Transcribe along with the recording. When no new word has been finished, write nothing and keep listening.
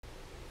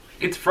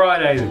It's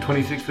Friday, the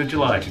 26th of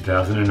July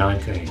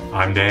 2019.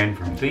 I'm Dan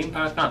from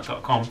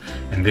ThemeParkNut.com,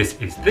 and this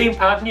is Theme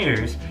Park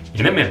News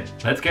in a minute.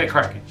 Let's get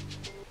cracking.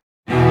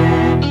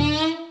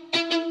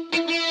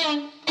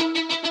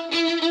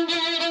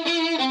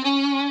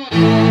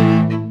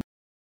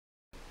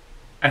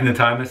 And the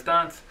timer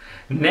starts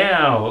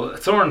now.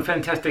 Soarin'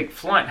 Fantastic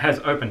Flight has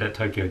opened at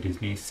Tokyo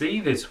Disney Sea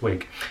this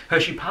week.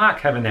 Hershey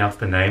Park have announced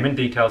the name and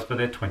details for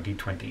their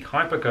 2020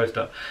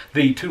 Hypercoaster.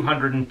 The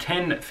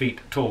 210 feet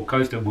tall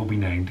coaster will be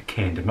named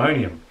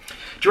Candemonium.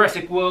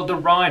 Jurassic World The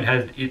Ride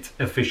had its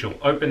official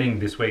opening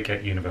this week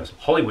at Universal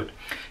Hollywood.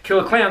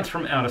 Killer Clowns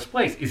from Outer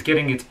Space is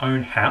getting its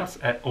own house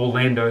at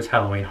Orlando's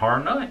Halloween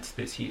Horror Nights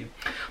this year.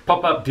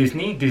 Pop-Up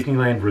Disney,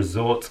 Disneyland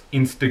Resorts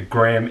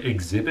Instagram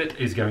exhibit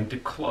is going to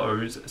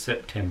close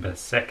September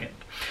 2nd.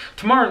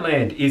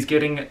 Tomorrowland is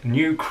getting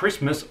new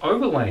Christmas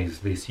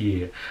overlays this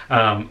year.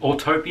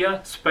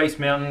 Autopia, Space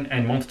Mountain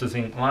and Monsters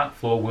Inc. Art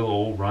Floor will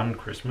all run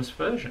Christmas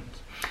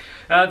versions.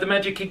 The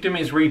Magic Kingdom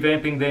is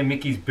revamping their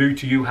Mickey's Boo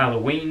to You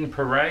Halloween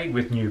parade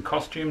with new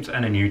costumes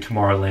and a new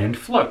Tomorrowland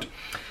float.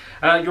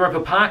 Europa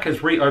Park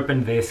has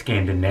reopened their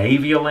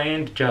Scandinavia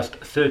Land just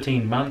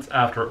 13 months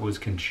after it was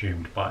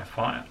consumed by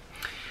fire.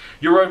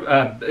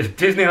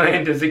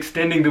 Disneyland is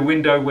extending the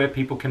window where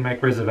people can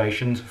make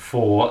reservations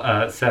for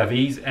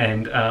Savvy's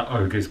and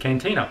Ogre's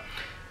Cantina.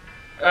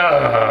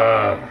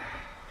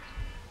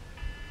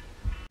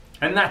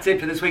 And that's it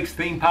for this week's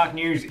Theme Park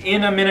News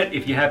in a minute.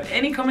 If you have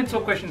any comments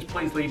or questions,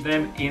 please leave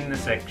them in the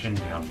section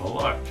down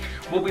below.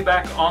 We'll be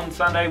back on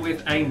Sunday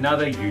with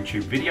another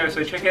YouTube video,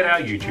 so check out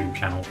our YouTube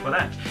channel for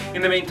that.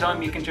 In the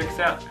meantime, you can check us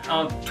out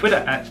on Twitter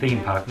at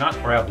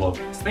ThemeParkNut or our blog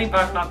is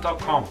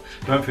ThemeParkNut.com.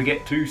 Don't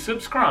forget to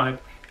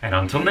subscribe, and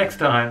until next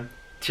time,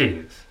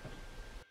 cheers.